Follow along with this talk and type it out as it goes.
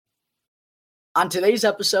On today's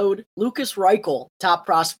episode, Lukas Reichel, top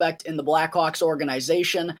prospect in the Blackhawks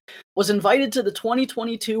organization, was invited to the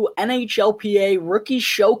 2022 NHLPA Rookie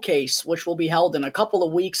Showcase, which will be held in a couple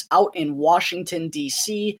of weeks out in Washington,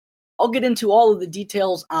 D.C. I'll get into all of the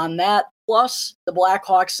details on that, plus the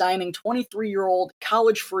Blackhawks signing 23-year-old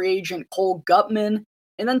college free agent Cole Guttman.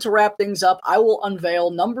 And then to wrap things up, I will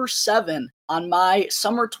unveil number 7 on my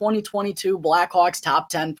summer 2022 Blackhawks top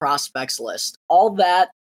 10 prospects list. All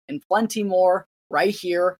that and plenty more right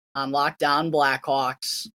here on Locked On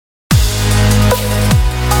Blackhawks.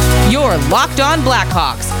 You're Locked On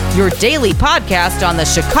Blackhawks, your daily podcast on the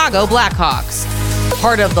Chicago Blackhawks.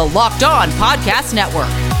 Part of the Locked On Podcast Network,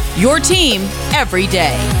 your team every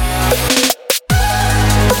day.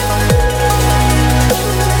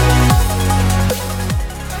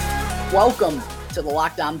 Welcome to the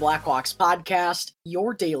Locked On Blackhawks podcast,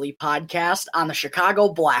 your daily podcast on the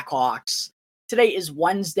Chicago Blackhawks. Today is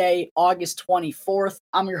Wednesday, August 24th.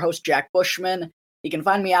 I'm your host, Jack Bushman. You can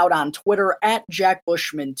find me out on Twitter at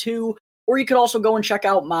JackBushman2, or you could also go and check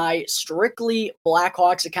out my Strictly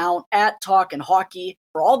Blackhawks account at Talkin' Hockey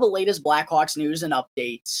for all the latest Blackhawks news and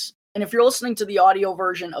updates. And if you're listening to the audio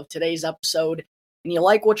version of today's episode and you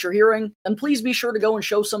like what you're hearing, then please be sure to go and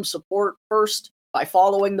show some support first by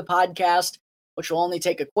following the podcast, which will only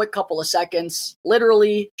take a quick couple of seconds.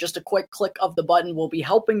 Literally, just a quick click of the button will be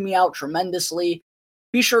helping me out tremendously.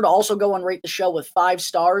 Be sure to also go and rate the show with 5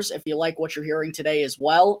 stars if you like what you're hearing today as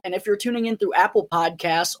well. And if you're tuning in through Apple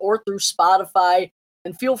Podcasts or through Spotify,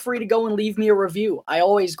 then feel free to go and leave me a review. I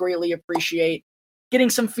always greatly appreciate getting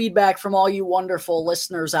some feedback from all you wonderful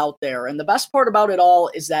listeners out there. And the best part about it all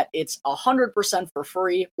is that it's 100% for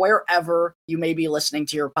free wherever you may be listening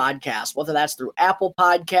to your podcast, whether that's through Apple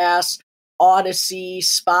Podcasts, Odyssey,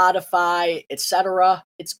 Spotify, etc.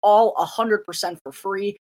 It's all 100% for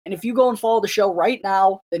free. And if you go and follow the show right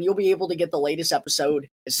now, then you'll be able to get the latest episode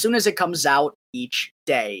as soon as it comes out each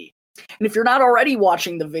day. And if you're not already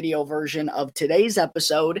watching the video version of today's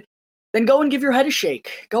episode, then go and give your head a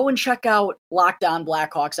shake. Go and check out Locked On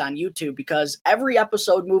Blackhawks on YouTube, because every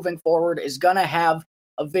episode moving forward is going to have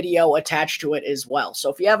a video attached to it as well.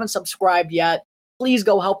 So if you haven't subscribed yet, please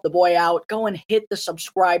go help the boy out. Go and hit the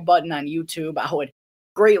subscribe button on YouTube. I would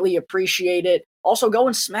greatly appreciate it. Also, go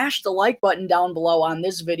and smash the like button down below on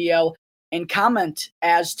this video and comment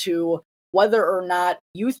as to whether or not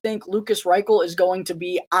you think Lukas Reichel is going to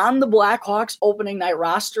be on the Blackhawks opening night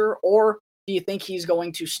roster, or do you think he's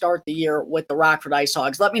going to start the year with the Rockford Ice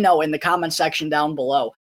Hogs? Let me know in the comment section down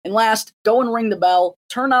below. And last, go and ring the bell,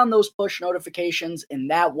 turn on those push notifications, and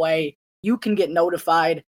that way you can get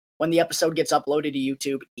notified when the episode gets uploaded to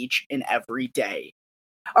YouTube each and every day.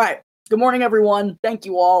 All right, good morning, everyone. Thank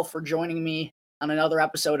you all for joining me on another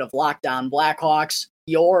episode of Locked On Blackhawks,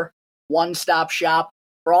 your one-stop shop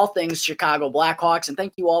for all things Chicago Blackhawks. And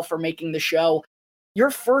thank you all for making the show your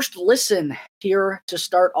first listen here to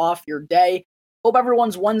start off your day. Hope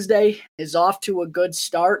everyone's Wednesday is off to a good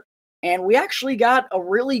start. And we actually got a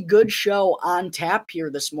really good show on tap here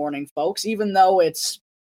this morning, folks, even though it's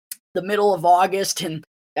the middle of August and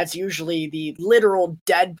that's usually the literal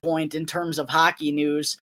dead point in terms of hockey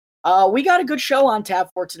news. We got a good show on tap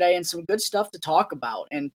for today and some good stuff to talk about.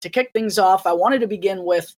 And to kick things off, I wanted to begin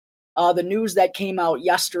with the news that came out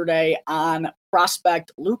yesterday on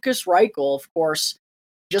prospect Lukas Reichel. Of course,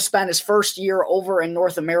 just spent his first year over in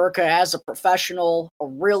North America as a professional, a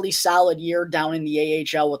really solid year down in the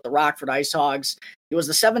AHL with the Rockford Ice Hogs. He was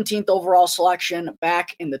the 17th overall selection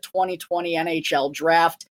back in the 2020 NHL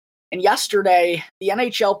draft. And yesterday, the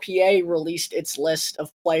NHLPA released its list of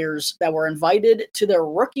players that were invited to their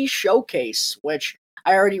rookie showcase, which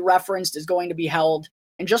I already referenced is going to be held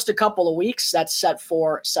in just a couple of weeks. That's set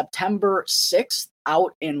for September 6th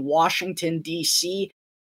out in Washington, D.C.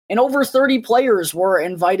 And over 30 players were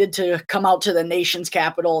invited to come out to the nation's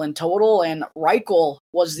capital in total, and Reichel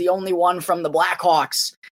was the only one from the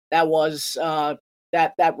Blackhawks that was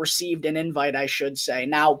that received an invite, I should say.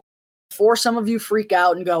 Now, before some of you freak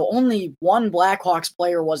out and go, only one Blackhawks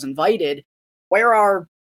player was invited, where are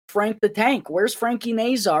Frank the Tank? Where's Frankie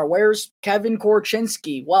Nazar? Where's Kevin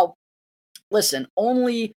Korchinski? Well, listen,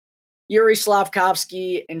 only Yuri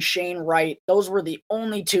Slafkovsky and Shane Wright, those were the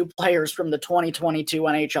only 2 players from the 2022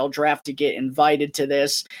 NHL draft to get invited to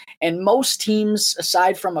this. And most teams,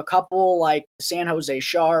 aside from a couple like the San Jose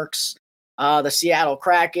Sharks, the Seattle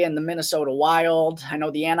Kraken, the Minnesota Wild, I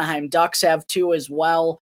know the Anaheim Ducks have 2 as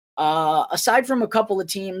well. Aside from a couple of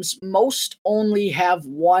teams, most only have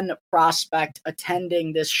one prospect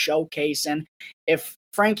attending this showcase. And if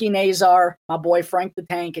Frankie Nazar, my boy Frank the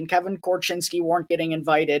Tank, and Kevin Korchinski weren't getting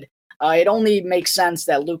invited, it only makes sense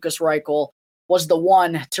that Lukas Reichel was the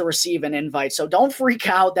one to receive an invite. So don't freak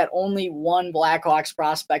out that only one Blackhawks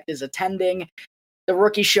prospect is attending the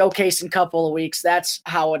rookie showcase in a couple of weeks. That's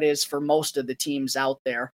how it is for most of the teams out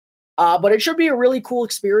there. But it should be a really cool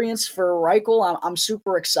experience for Reichel. I'm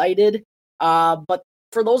super excited. But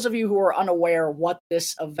for those of you who are unaware what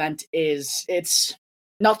this event is, it's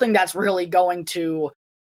nothing that's really going to,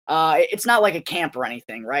 it's not like a camp or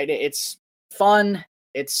anything, right? It's fun.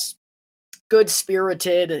 It's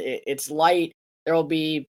good-spirited. It's light. There will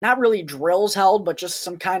be not really drills held, but just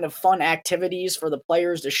some kind of fun activities for the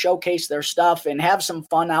players to showcase their stuff and have some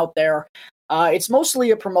fun out there. It's mostly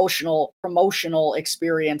a promotional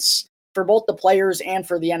experience for both the players and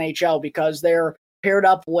for the NHL because they're paired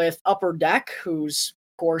up with Upper Deck, who's,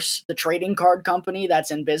 of course, the trading card company that's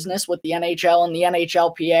in business with the NHL and the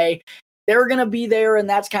NHLPA. They're going to be there, and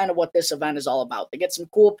that's kind of what this event is all about. They get some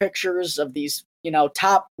cool pictures of these,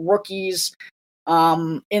 top rookies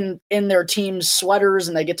in their team's sweaters,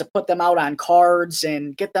 and they get to put them out on cards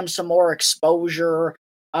and get them some more exposure.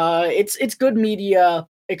 It's good media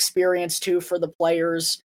experience too for the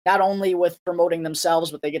players, not only with promoting themselves,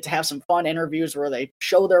 but they get to have some fun interviews where they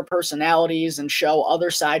show their personalities and show other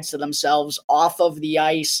sides to themselves off of the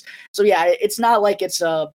ice. So yeah, it's not like it's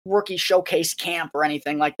a rookie showcase camp or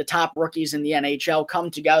anything like the top rookies in the NHL come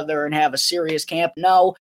together and have a serious camp.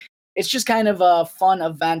 No, it's just kind of a fun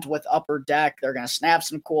event with Upper Deck. They're going to snap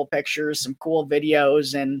some cool pictures, some cool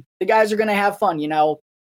videos, and the guys are going to have fun,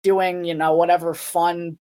 doing, whatever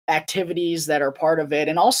fun activities that are part of it.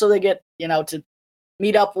 And also they get, to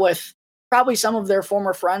meet up with probably some of their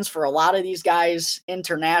former friends for a lot of these guys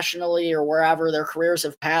internationally or wherever their careers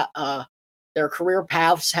their career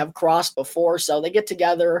paths have crossed before. So they get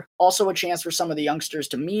together, also a chance for some of the youngsters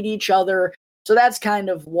to meet each other. So that's kind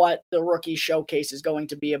of what the rookie showcase is going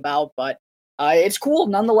to be about. But it's cool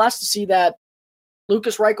nonetheless to see that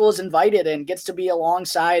Lukas Reichel is invited and gets to be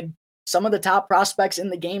alongside some of the top prospects in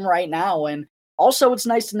the game right now. And also it's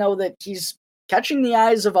nice to know that he's catching the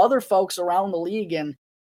eyes of other folks around the league, and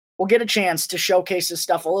we'll get a chance to showcase his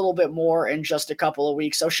stuff a little bit more in just a couple of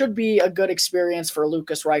weeks. So should be a good experience for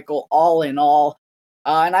Lukas Reichel all in all.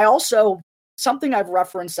 And I also, something I've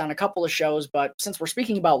referenced on a couple of shows, but since we're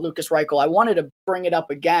speaking about Lukas Reichel, I wanted to bring it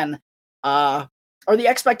up again, are the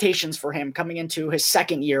expectations for him coming into his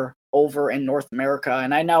second year over in North America.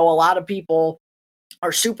 And I know a lot of people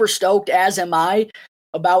are super stoked, as am I,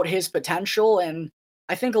 about his potential. And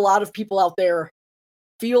I think a lot of people out there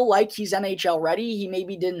feel like he's NHL ready. He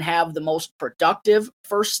maybe didn't have the most productive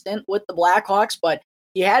first stint with the Blackhawks, but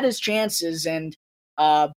he had his chances, and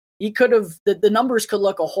he could have, the numbers could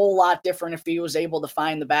look a whole lot different if he was able to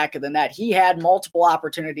find the back of the net. He had multiple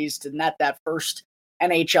opportunities to net that first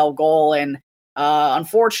NHL goal, and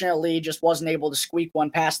unfortunately just wasn't able to squeak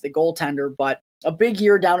one past the goaltender. But a big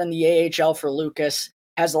year down in the AHL for Lukas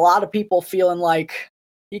has a lot of people feeling like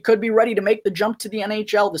he could be ready to make the jump to the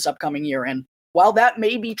NHL this upcoming year. And while that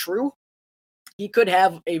may be true, he could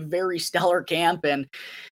have a very stellar camp and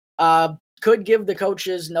could give the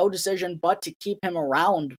coaches no decision but to keep him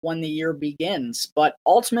around when the year begins. But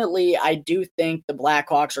ultimately, I do think the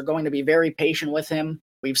Blackhawks are going to be very patient with him.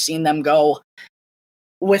 We've seen them go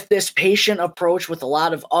with this patient approach with a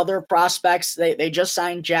lot of other prospects. They just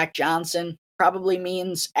signed Jack Johnson. Probably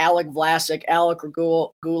means Alec Vlasic, Alec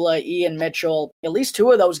Regula, Ian Mitchell. At least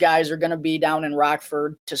two of those guys are going to be down in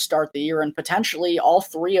Rockford to start the year, and potentially all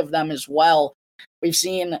three of them as well. We've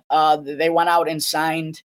seen they went out and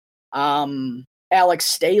signed Alex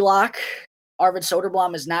Stalock. Arvid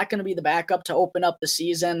Soderblom is not going to be the backup to open up the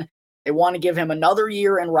season. They want to give him another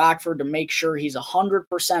year in Rockford to make sure he's 100%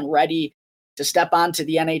 ready to step onto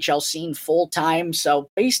the NHL scene full time. So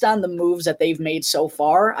based on the moves that they've made so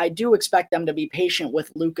far, I do expect them to be patient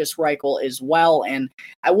with Lukas Reichel as well. And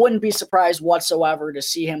I wouldn't be surprised whatsoever to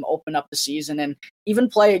see him open up the season and even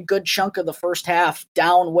play a good chunk of the first half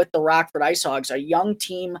down with the Rockford IceHogs, a young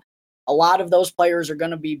team. A lot of those players are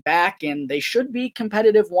going to be back, and they should be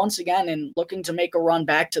competitive once again and looking to make a run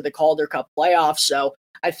back to the Calder Cup playoffs. So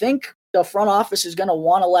I think the front office is going to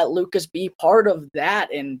want to let Lukas be part of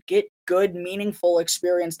that and get good, meaningful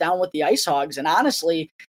experience down with the IceHogs. And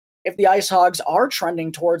honestly, if the IceHogs are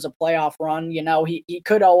trending towards a playoff run, he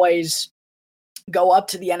could always go up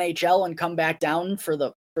to the NHL and come back down for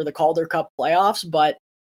the Calder Cup playoffs. But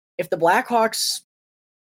if the Blackhawks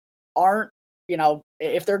aren't,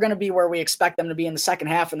 if they're going to be where we expect them to be in the second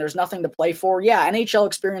half and there's nothing to play for, yeah, NHL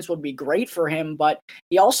experience would be great for him, but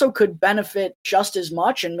he also could benefit just as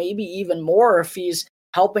much and maybe even more if he's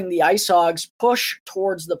helping the IceHogs push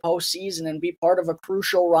towards the postseason and be part of a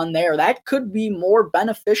crucial run there. That could be more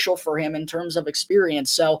beneficial for him in terms of experience.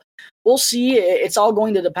 So we'll see. It's all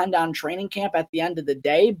going to depend on training camp at the end of the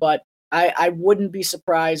day, but I wouldn't be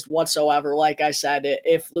surprised whatsoever, like I said,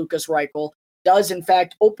 if Lukas Reichel does, in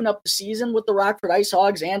fact, open up the season with the Rockford Ice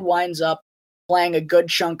Hogs and winds up playing a good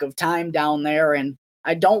chunk of time down there. And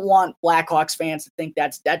I don't want Blackhawks fans to think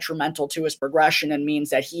that's detrimental to his progression and means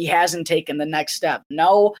that he hasn't taken the next step.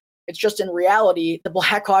 No, it's just in reality, the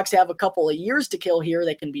Blackhawks have a couple of years to kill here.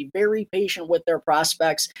 They can be very patient with their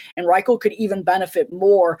prospects, and Reichel could even benefit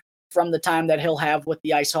more from the time that he'll have with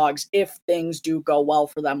the Ice Hogs if things do go well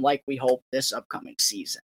for them like we hope this upcoming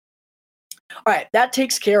season. All right, that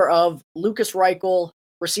takes care of Lukas Reichel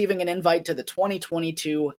receiving an invite to the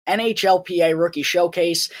 2022 NHLPA Rookie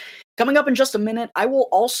Showcase. Coming up in just a minute, I will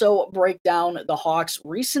also break down the Hawks'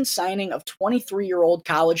 recent signing of 23-year-old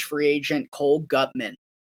college free agent Cole Guttman.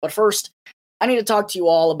 But first, I need to talk to you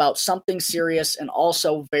all about something serious and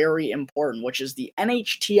also very important, which is the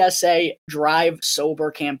NHTSA Drive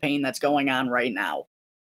Sober campaign that's going on right now.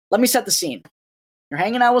 Let me set the scene. You're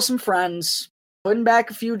hanging out with some friends, putting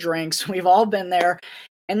back a few drinks. We've all been there.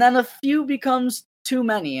 And then a few becomes too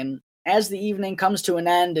many. And as the evening comes to an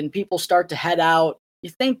end and people start to head out,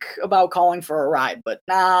 you think about calling for a ride. But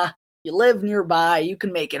nah, you live nearby. You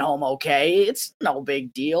can make it home okay. It's no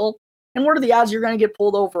big deal. And what are the odds you're going to get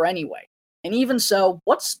pulled over anyway? And even so,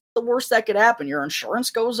 what's the worst that could happen? Your insurance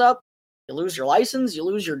goes up, you lose your license, you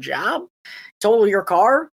lose your job, total your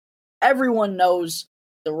car. Everyone knows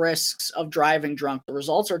the risks of driving drunk. The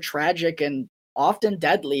results are tragic and often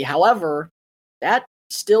deadly. However, that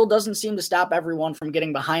still doesn't seem to stop everyone from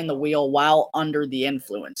getting behind the wheel while under the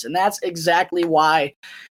influence. And that's exactly why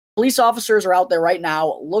police officers are out there right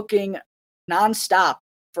now looking nonstop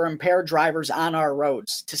for impaired drivers on our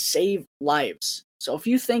roads to save lives. So if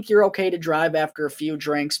you think you're okay to drive after a few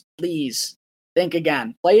drinks, please think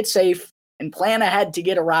again. Play it safe and plan ahead to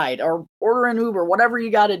get a ride or order an Uber, whatever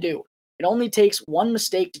you got to do. It only takes one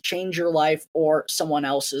mistake to change your life or someone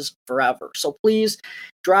else's forever. So please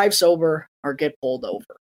drive sober or get pulled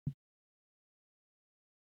over.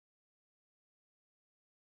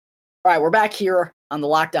 All right, we're back here on the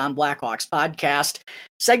Locked On Blackhawks podcast.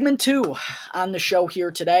 Segment 2 on the show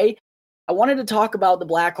here today. I wanted to talk about the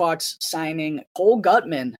Blackhawks signing Cole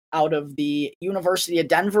Guttman out of the University of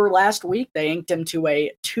Denver last week. They inked him to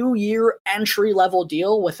a 2-year entry-level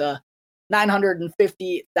deal with a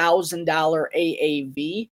 $950,000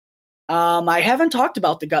 AAV. I haven't talked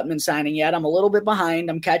about the Guttman signing yet. I'm a little bit behind.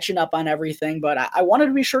 I'm catching up on everything, but I wanted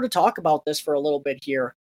to be sure to talk about this for a little bit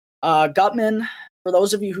here. Guttman, for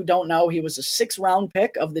those of you who don't know, he was a 6th-round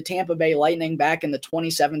pick of the Tampa Bay Lightning back in the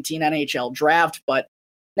 2017 NHL draft, but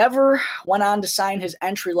never went on to sign his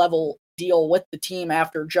entry-level deal with the team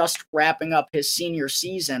after just wrapping up his senior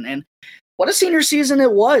season. And what a senior season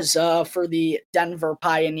it was for the Denver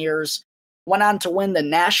Pioneers. Went on to win the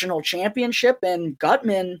national championship, and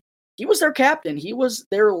Guttman, he was their captain. He was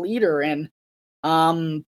their leader, and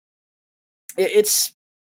it's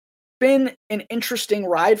been an interesting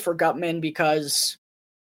ride for Guttman because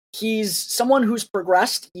he's someone who's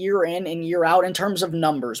progressed year in and year out in terms of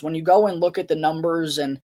numbers. When you go and look at the numbers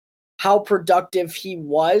and how productive he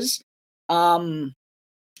was,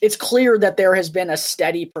 it's clear that there has been a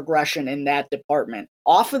steady progression in that department.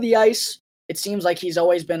 Off of the ice, it seems like he's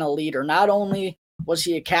always been a leader. Not only was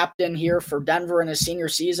he a captain here for Denver in his senior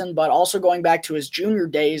season, but also going back to his junior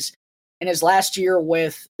days in his last year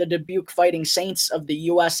with the Dubuque Fighting Saints of the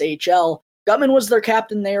USHL. Guttman was their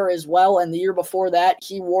captain there as well, and the year before that,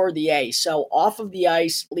 he wore the A. So off of the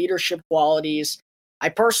ice, leadership qualities. I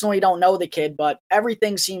personally don't know the kid, but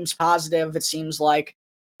everything seems positive. It seems like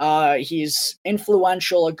he's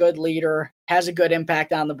influential, a good leader, has a good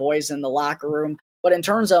impact on the boys in the locker room. But in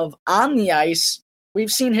terms of on the ice,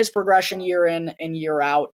 we've seen his progression year in and year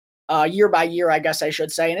out, year by year, I guess I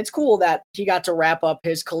should say. And it's cool that he got to wrap up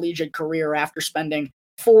his collegiate career after spending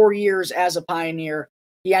 4 years as a Pioneer.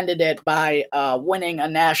 He ended it by winning a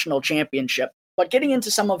national championship. But getting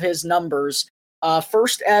into some of his numbers,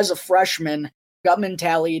 first as a freshman, Guttman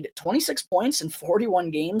tallied 26 points in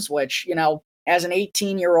 41 games, which, you know, as an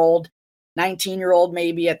 18-year-old, 19-year-old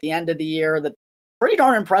maybe at the end of the year, that's pretty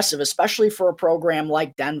darn impressive, especially for a program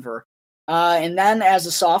like Denver. And then as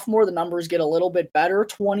a sophomore, the numbers get a little bit better,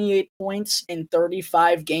 28 points in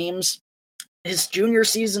 35 games. His junior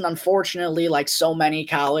season, unfortunately, like so many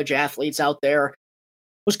college athletes out there,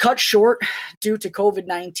 was cut short due to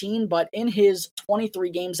COVID-19, but in his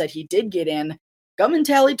 23 games that he did get in, Guttman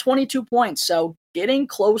tallied 22 points, so getting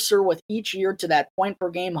closer with each year to that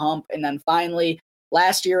point-per-game hump, and then finally,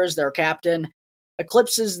 last year as their captain,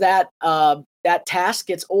 eclipses that task,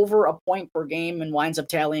 gets over a point per game, and winds up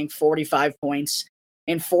tallying 45 points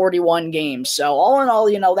in 41 games. So all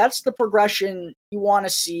in all, that's the progression you want to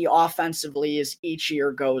see offensively as each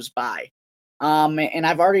year goes by. And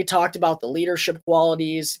I've already talked about the leadership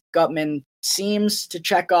qualities. Gutman seems to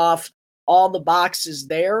check off all the boxes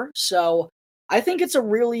there. So I think it's a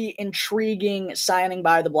really intriguing signing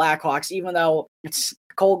by the Blackhawks, even though it's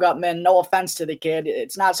Cole Gutman. No offense to the kid.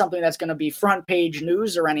 It's not something that's going to be front page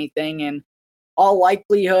news or anything. In all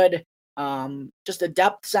likelihood, just a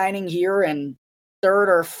depth signing here and third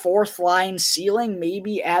or fourth line ceiling,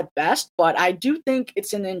 maybe at best. But I do think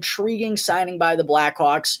it's an intriguing signing by the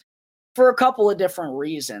Blackhawks for a couple of different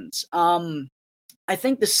reasons. I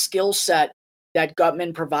think the skill set that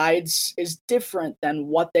Gutman provides is different than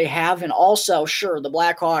what they have. And also, sure, the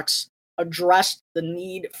Blackhawks addressed the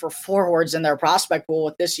need for forwards in their prospect pool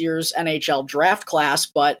with this year's NHL draft class,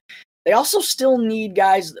 but they also still need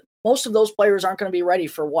guys. Most of those players aren't going to be ready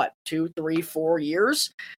for 2, 3, 4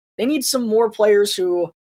 years. They need some more players who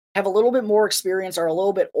have a little bit more experience, are a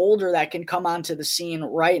little bit older, that can come onto the scene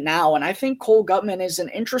right now. And I think Cole Gutman is an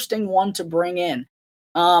interesting one to bring in.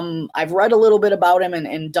 I've read a little bit about him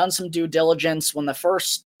and done some due diligence. When the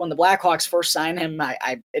Blackhawks first signed him,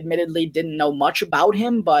 I admittedly didn't know much about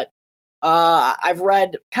him, but I've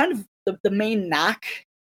read kind of the main knock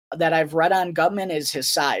that I've read on Gutman is his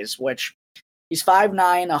size, which he's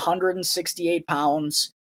 5'9", 168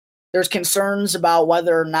 pounds. There's concerns about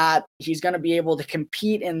whether or not he's going to be able to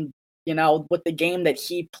compete with the game that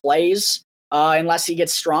he plays, unless he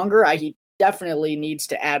gets stronger. He definitely needs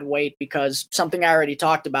to add weight, because something I already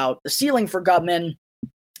talked about, the ceiling for Gutman,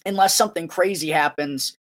 unless something crazy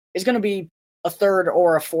happens, is going to be a third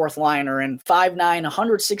or a fourth liner. And 5'9",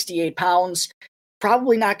 168 pounds,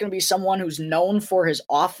 probably not going to be someone who's known for his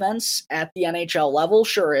offense at the NHL level.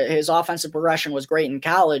 Sure, his offensive progression was great in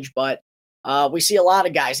college, but we see a lot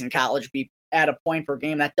of guys in college be at a point per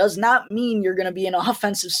game. That does not mean you're going to be an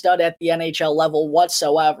offensive stud at the NHL level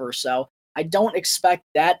whatsoever. So I don't expect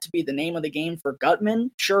that to be the name of the game for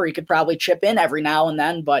Gutman. Sure, he could probably chip in every now and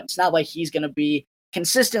then, but it's not like he's going to be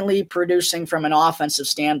consistently producing from an offensive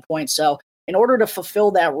standpoint. So in order to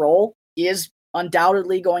fulfill that role, he is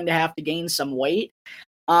undoubtedly going to have to gain some weight.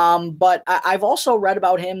 But I've also read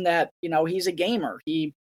about him that, he's a gamer.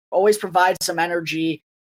 He always provides some energy,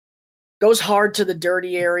 goes hard to the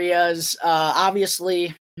dirty areas,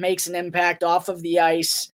 obviously makes an impact off of the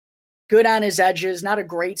ice, good on his edges, not a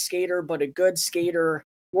great skater, but a good skater,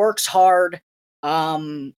 works hard.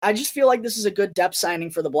 I just feel like this is a good depth signing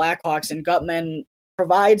for the Blackhawks, and Gutman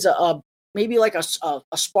provides maybe like a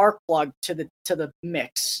spark plug to the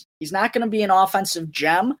mix. He's not going to be an offensive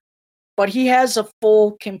gem, but he has a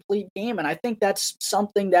full, complete game, and I think that's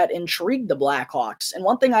something that intrigued the Blackhawks. And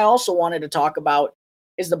one thing I also wanted to talk about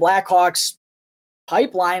is the Blackhawks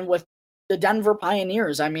pipeline with the Denver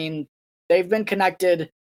Pioneers. I mean, they've been connected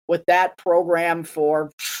with that program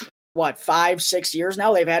for 5-6 years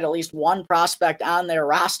now. They've had at least one prospect on their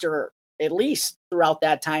roster at least throughout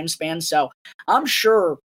that time span. So I'm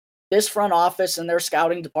sure this front office and their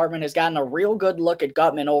scouting department has gotten a real good look at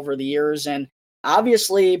Gutman over the years, and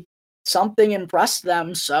obviously something impressed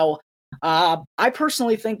them. So I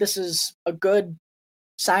personally think this is a good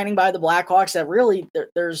signing by the Blackhawks that really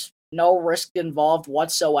there's no risk involved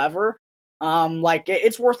whatsoever.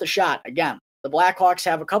 It's worth a shot. Again, the Blackhawks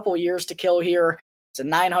have a couple of years to kill here. It's a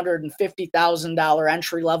 $950,000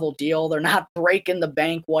 entry-level deal. They're not breaking the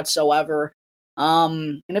bank whatsoever.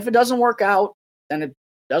 And if it doesn't work out, then it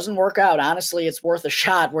doesn't work out. Honestly, it's worth a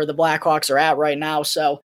shot where the Blackhawks are at right now.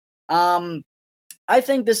 So I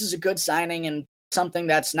think this is a good signing and something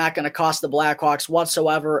that's not going to cost the Blackhawks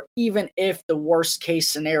whatsoever, even if the worst-case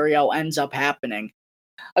scenario ends up happening.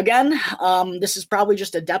 Again, this is probably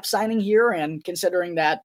just a depth signing here, and considering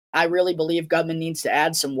that I really believe Gutman needs to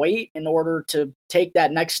add some weight in order to take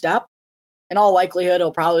that next step, in all likelihood,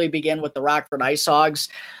 he'll probably begin with the Rockford Ice Hogs.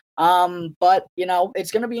 But,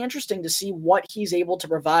 it's going to be interesting to see what he's able to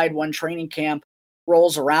provide when training camp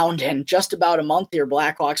rolls around in just about a month here,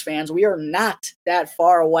 Blackhawks fans. We are not that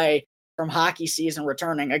far away from hockey season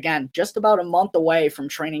returning. Again, just about a month away from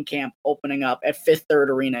training camp opening up at Fifth Third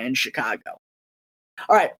Arena in Chicago.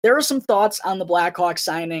 All right, there are some thoughts on the Blackhawks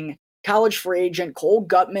signing college free agent Cole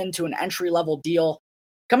Gutman to an entry-level deal.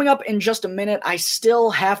 Coming up in just a minute, I still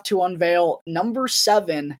have to unveil number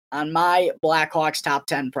 7 on my Blackhawks top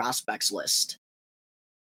 10 prospects list.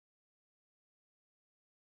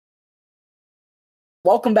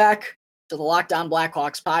 Welcome back to the Locked On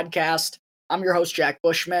Blackhawks podcast. I'm your host, Jack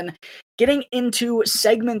Bushman. Getting into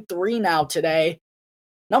segment 3 now today.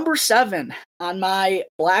 Number 7 on my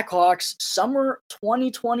Blackhawks summer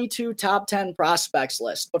 2022 top 10 prospects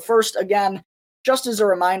list. But first, again, just as a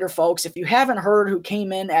reminder, folks, if you haven't heard who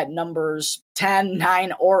came in at numbers 10,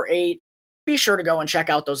 9, or 8, be sure to go and check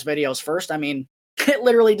out those videos first. I mean, it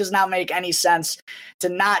literally does not make any sense to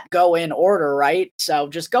not go in order, right? So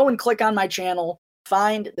just go and click on my channel,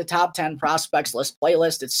 find the top 10 prospects list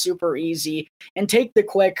playlist. It's super easy, and take the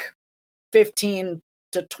quick 15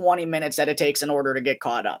 to 20 minutes that it takes in order to get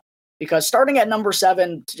caught up. Because starting at number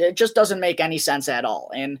 7, it just doesn't make any sense at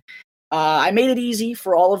all. And I made it easy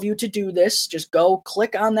for all of you to do this. Just go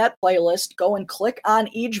click on that playlist, go and click on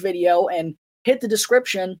each video and hit the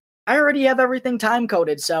description. I already have everything time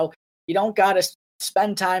coded, so you don't got to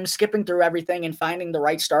spend time skipping through everything and finding the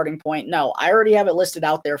right starting point. No, I already have it listed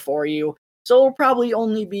out there for you. So it'll probably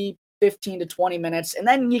only be 15 to 20 minutes, and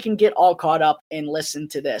then you can get all caught up and listen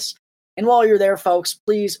to this. And while you're there, folks,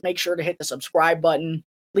 please make sure to hit the subscribe button.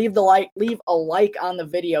 Leave a like on the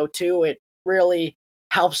video too. It really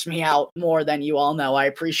helps me out more than you all know. I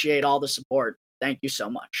appreciate all the support. Thank you so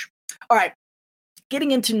much. All right,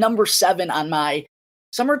 getting into number 7 on my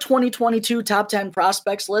Summer 2022 Top 10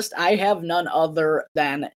 Prospects list, I have none other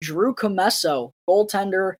than Drew Commesso,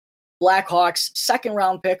 goaltender, Blackhawks,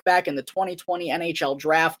 second-round pick back in the 2020 NHL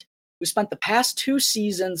Draft, who spent the past 2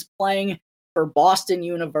 seasons playing for Boston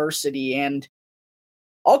University. And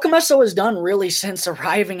all Commesso has done really since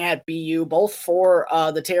arriving at BU, both for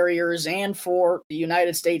the Terriers and for the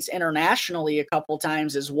United States internationally a couple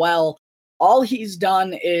times as well, all he's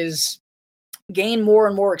done is gain more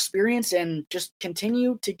and more experience and just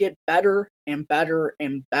continue to get better and better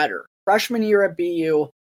and better. Freshman year at BU,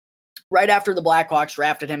 right after the Blackhawks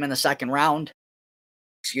drafted him in the second round.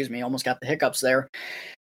 Excuse me, almost got the hiccups there.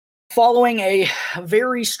 Following a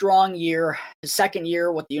very strong year, his second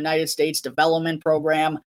year with the United States Development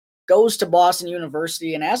Program, goes to Boston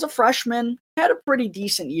University, and as a freshman, had a pretty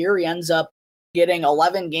decent year. He ends up getting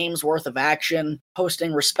 11 games worth of action,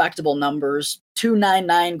 posting respectable numbers,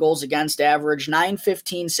 2.99 goals against average,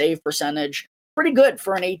 9.15 save percentage. Pretty good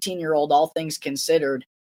for an 18-year-old, all things considered.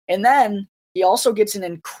 And then he also gets an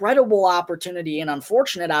incredible opportunity, an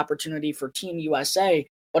unfortunate opportunity for Team USA,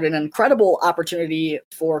 but an incredible opportunity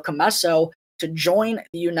for Commesso to join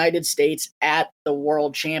the United States at the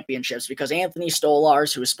World Championships, because Anthony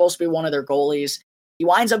Stolarz, who is supposed to be one of their goalies, he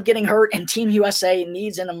winds up getting hurt, and Team USA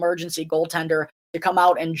needs an emergency goaltender to come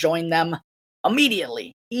out and join them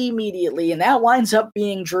immediately, and that winds up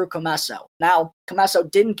being Drew Commesso. Now, Commesso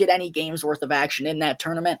didn't get any games worth of action in that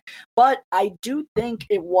tournament, but I do think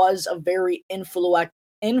it was a very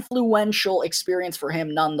influential experience for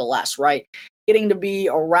him nonetheless, right? Getting to be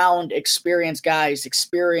around experienced guys,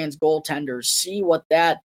 experienced goaltenders, see what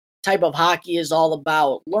that type of hockey is all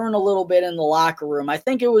about, learn a little bit in the locker room. I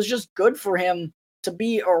think it was just good for him to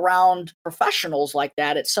be around professionals like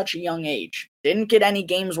that at such a young age. Didn't get any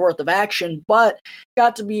games worth of action, but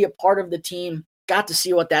got to be a part of the team, got to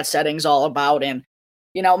see what that setting's all about. And,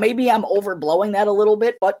 you know, maybe I'm overblowing that a little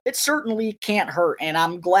bit, but it certainly can't hurt. And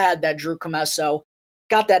I'm glad that Drew Commesso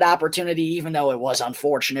got that opportunity, even though it was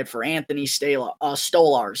unfortunate for Anthony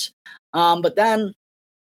Stolarz. But then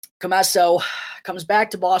Commesso comes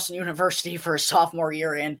back to Boston University for his sophomore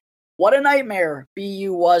year, and what a nightmare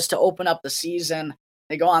BU was to open up the season.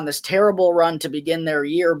 They go on this terrible run to begin their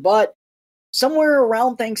year, but somewhere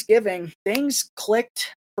around Thanksgiving, things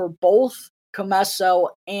clicked for both Commesso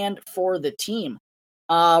and for the team.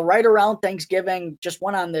 Right around Thanksgiving, just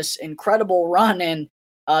went on this incredible run, and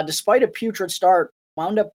despite a putrid start,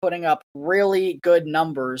 wound up putting up really good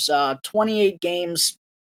numbers. 28 games,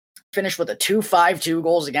 finished with a 2.52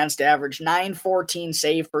 goals against average, 9.14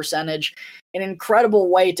 save percentage, an incredible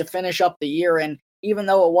way to finish up the year. And even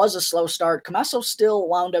though it was a slow start, Commesso still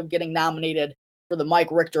wound up getting nominated for the Mike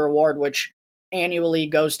Richter Award, which annually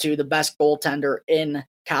goes to the best goaltender in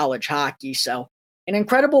college hockey. So an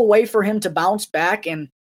incredible way for him to bounce back, and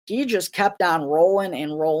he just kept on rolling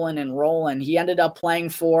and rolling and rolling. He ended up playing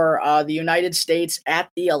for the United States at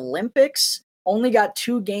the Olympics. Only got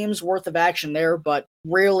 2 games worth of action there, but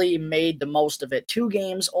really made the most of it. 2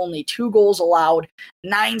 games, only 2 goals allowed,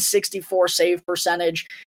 9.64 save percentage.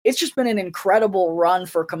 It's just been an incredible run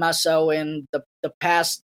for Commesso in the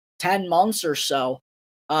past 10 months or so.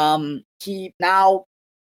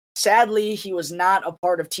 Sadly, he was not a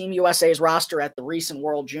part of Team USA's roster at the recent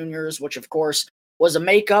World Juniors, which of course was a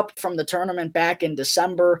makeup from the tournament back in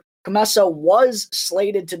December. Commesso was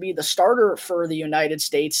slated to be the starter for the United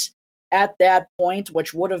States at that point,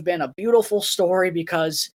 which would have been a beautiful story,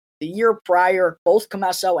 because the year prior, both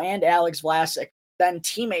Commesso and Alex Vlasic, then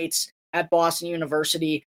teammates at Boston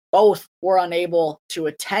University, both were unable to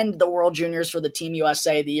attend the World Juniors for the Team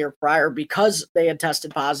USA the year prior because they had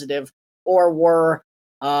tested positive or were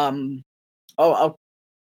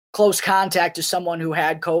close contact to someone who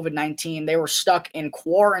had COVID-19. They were stuck in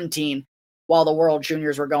quarantine while the World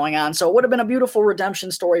Juniors were going on. So it would have been a beautiful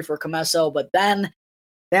redemption story for Commesso, but then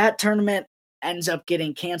that tournament ends up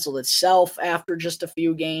getting canceled itself after just a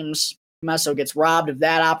few games. Commesso gets robbed of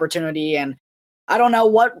that opportunity, and I don't know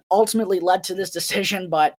what ultimately led to this decision,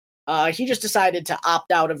 but he just decided to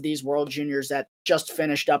opt out of these World Juniors that just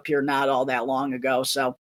finished up here not all that long ago.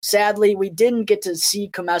 So sadly, we didn't get to see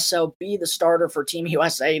Commesso be the starter for Team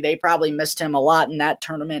USA. They probably missed him a lot in that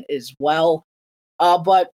tournament as well.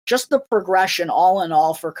 But just the progression all in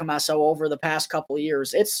all for Commesso over the past couple of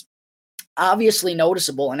years, it's obviously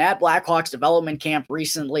noticeable. And at Blackhawks development camp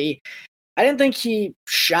recently, I didn't think he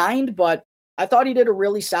shined, but I thought he did a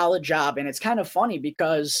really solid job. And it's kind of funny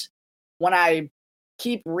because when I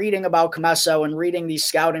keep reading about Commesso and reading these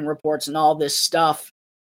scouting reports and all this stuff,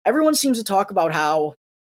 everyone seems to talk about how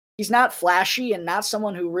he's not flashy and not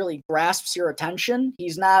someone who really grasps your attention.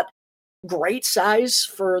 He's not great size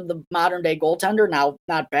for the modern day goaltender. Now,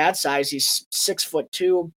 not bad size. He's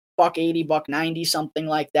 6'2", $180, $190, something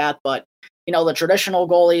like that. But, you know, the traditional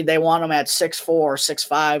goalie, they want him at 6'4",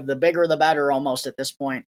 6'5". The bigger, the better almost at this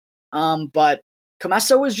point. But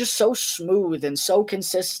Commesso is just so smooth and so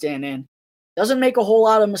consistent and doesn't make a whole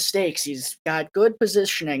lot of mistakes. He's got good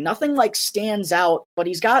positioning. Nothing like stands out, but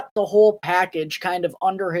he's got the whole package kind of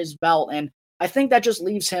under his belt. And I think that just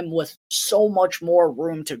leaves him with so much more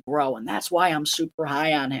room to grow. And that's why I'm super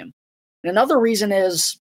high on him. And another reason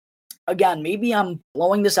is, again, maybe I'm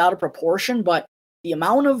blowing this out of proportion, but the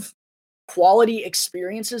amount of quality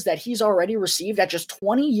experiences that he's already received at just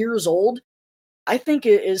 20 years old, I think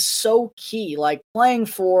it is so key. Like playing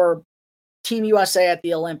for Team USA at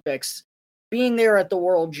the Olympics, being there at the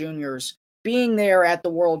World Juniors, being there at the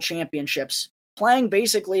World Championships, playing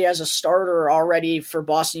basically as a starter already for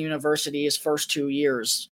Boston University his first 2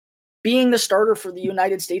 years, being the starter for the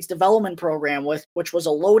United States Development Program, which was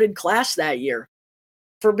a loaded class that year.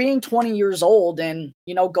 For being 20 years old, and,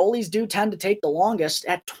 you know, goalies do tend to take the longest,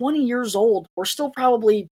 at 20 years old, we're still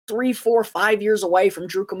probably 3, 4, 5 years away from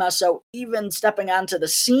Drew Commesso even stepping onto the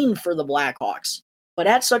scene for the Blackhawks. But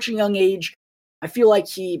at such a young age, I feel like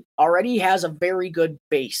he already has a very good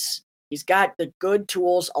base. He's got the good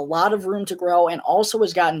tools, a lot of room to grow, and also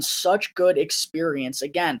has gotten such good experience.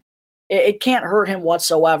 Again, it can't hurt him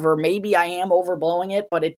whatsoever. Maybe I am overblowing it,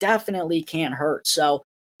 but it definitely can't hurt. So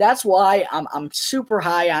that's why I'm super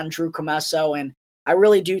high on Drew Commesso, and I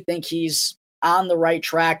really do think he's on the right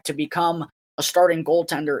track to become a starting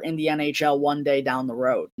goaltender in the NHL one day down the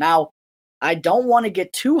road. Now, I don't want to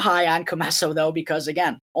get too high on Commesso, though, because,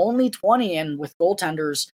 again, only 20, and with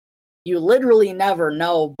goaltenders, you literally never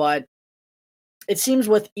know. But it seems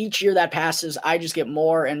with each year that passes, I just get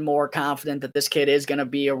more and more confident that this kid is going to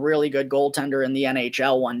be a really good goaltender in the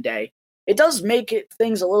NHL one day. It does make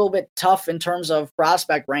things a little bit tough in terms of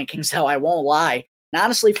prospect rankings, though, I won't lie. And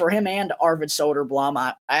honestly, for him and Arvid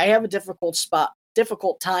Soderblom, I have a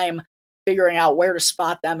difficult time figuring out where to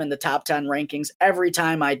spot them in the top 10 rankings every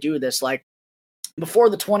time I do this. Like, before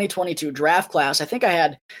the 2022 draft class, I think I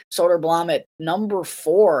had Soderblom at number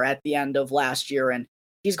 4 at the end of last year, and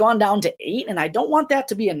he's gone down to 8, and I don't want that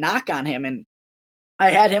to be a knock on him. And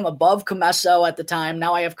I had him above Commesso at the time.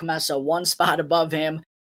 Now I have Commesso one spot above him.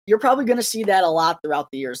 You're probably going to see that a lot throughout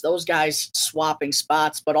the years, those guys swapping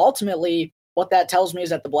spots. But ultimately, what that tells me is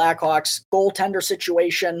that the Blackhawks goaltender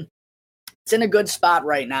situation, it's in a good spot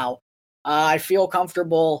right now. I feel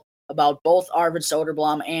comfortable about both Arvid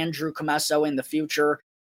Soderblom and Drew Commesso in the future.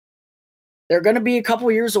 They're going to be a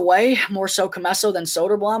couple years away, more so Commesso than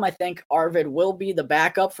Soderblom. I think Arvid will be the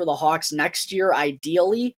backup for the Hawks next year,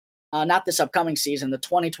 ideally. Not this upcoming season, the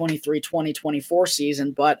 2023-2024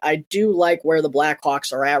 season, but I do like where the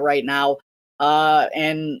Blackhawks are at right now.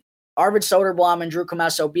 And Arvid Soderblom and Drew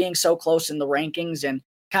Commesso being so close in the rankings and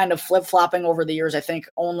kind of flip-flopping over the years, I think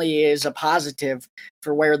only is a positive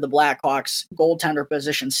for where the Blackhawks goaltender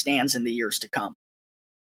position stands in the years to come.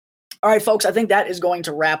 All right, folks, I think that is going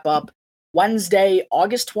to wrap up Wednesday,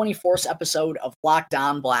 August 24th episode of Locked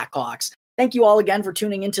On Blackhawks. Thank you all again for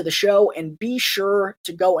tuning into the show, and be sure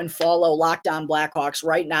to go and follow Locked On Blackhawks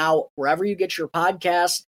right now, wherever you get your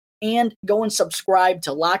podcast, and go and subscribe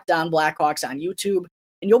to Locked On Blackhawks on YouTube,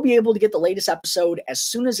 and you'll be able to get the latest episode as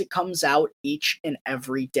soon as it comes out each and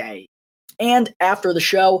every day. And after the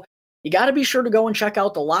show, you got to be sure to go and check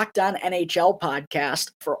out the Locked On NHL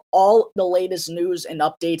podcast for all the latest news and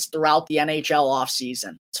updates throughout the NHL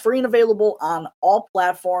offseason. It's free and available on all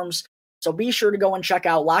platforms, so be sure to go and check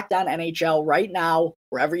out Locked On NHL right now,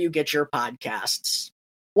 wherever you get your podcasts.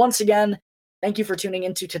 Once again, thank you for tuning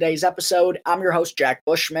into today's episode. I'm your host, Jack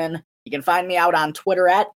Bushman. You can find me out on Twitter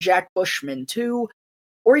at JackBushman2,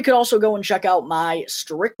 Or you could also go and check out my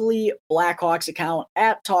Strictly Blackhawks account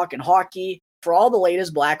at Talkin' Hockey for all the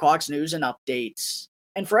latest Blackhawks news and updates.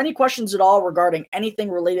 And for any questions at all regarding anything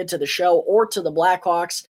related to the show or to the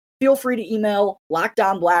Blackhawks, feel free to email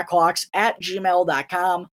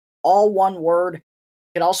lockdownblackhawks@gmail.com, all one word. You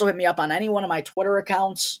can also hit me up on any one of my Twitter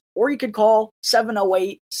accounts, or you could call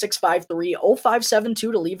 708-653-0572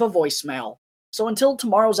 to leave a voicemail. So until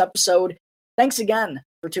tomorrow's episode, thanks again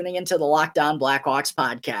for tuning into the Locked On Blackhawks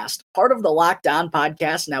podcast, part of the Locked On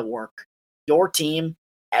Podcast Network. Your team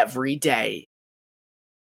every day.